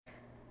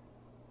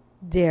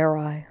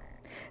Dare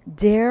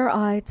dare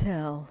I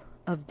tell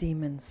of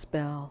demon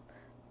spell,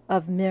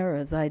 of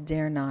mirrors I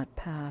dare not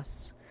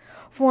pass?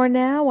 For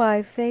now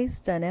I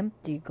faced an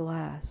empty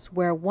glass,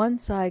 where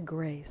once I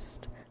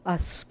graced a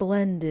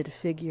splendid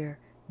figure,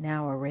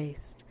 now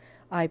erased.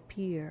 I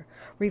peer,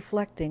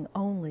 reflecting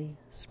only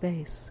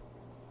space.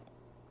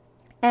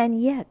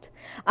 And yet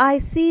I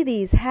see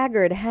these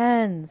haggard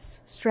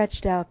hands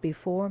stretched out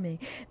before me,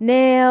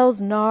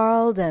 nails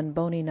gnarled and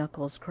bony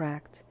knuckles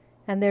cracked,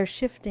 and their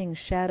shifting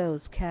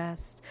shadows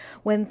cast,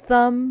 when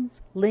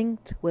thumbs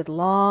linked with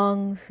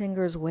long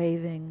fingers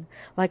waving,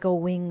 like a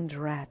winged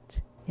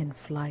rat in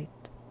flight.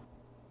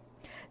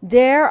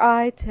 Dare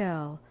I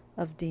tell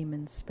of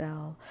demon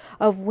spell,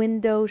 of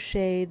window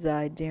shades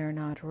I dare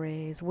not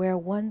raise, where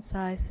once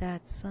I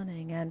sat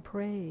sunning and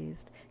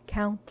praised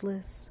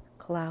countless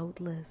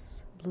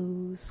cloudless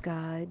blue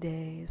sky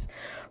days,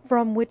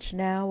 from which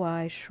now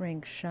I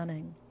shrink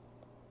shunning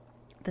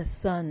the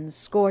sun's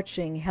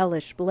scorching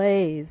hellish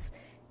blaze?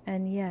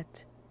 And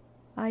yet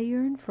I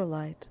yearn for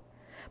light,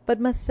 but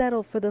must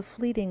settle for the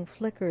fleeting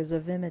flickers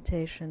of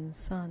imitation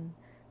sun,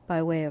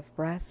 by way of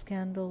brass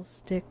candles,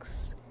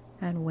 sticks,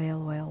 and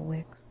whale oil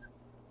wicks.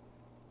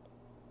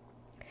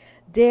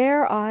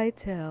 Dare I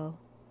tell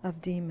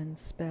of demon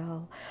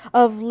spell,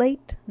 of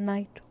late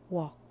night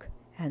walk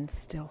and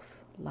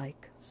stealth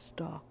like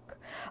stalk,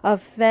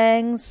 of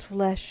fangs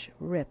flesh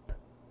rip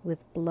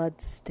with blood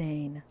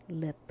stain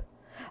lip,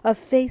 of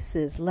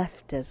faces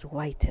left as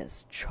white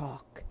as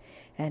chalk,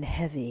 and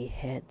heavy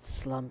heads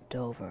slumped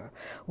over,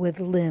 with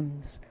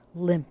limbs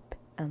limp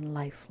and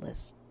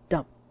lifeless,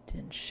 dumped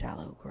in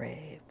shallow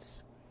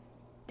graves?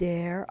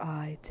 Dare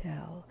I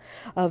tell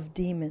of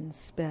demon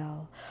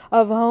spell,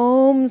 of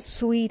home's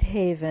sweet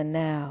haven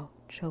now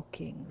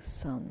choking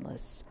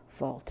sunless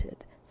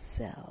vaulted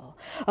cell,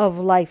 of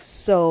life's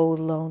so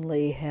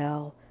lonely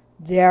hell?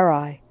 Dare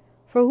I?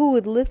 For who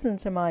would listen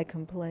to my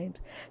complaint?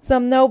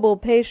 Some noble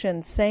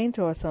patient saint,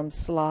 or some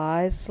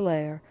sly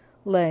slayer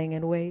laying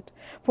in wait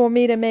for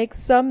me to make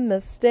some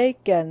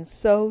mistake, and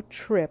so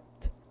trap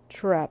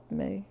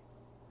me?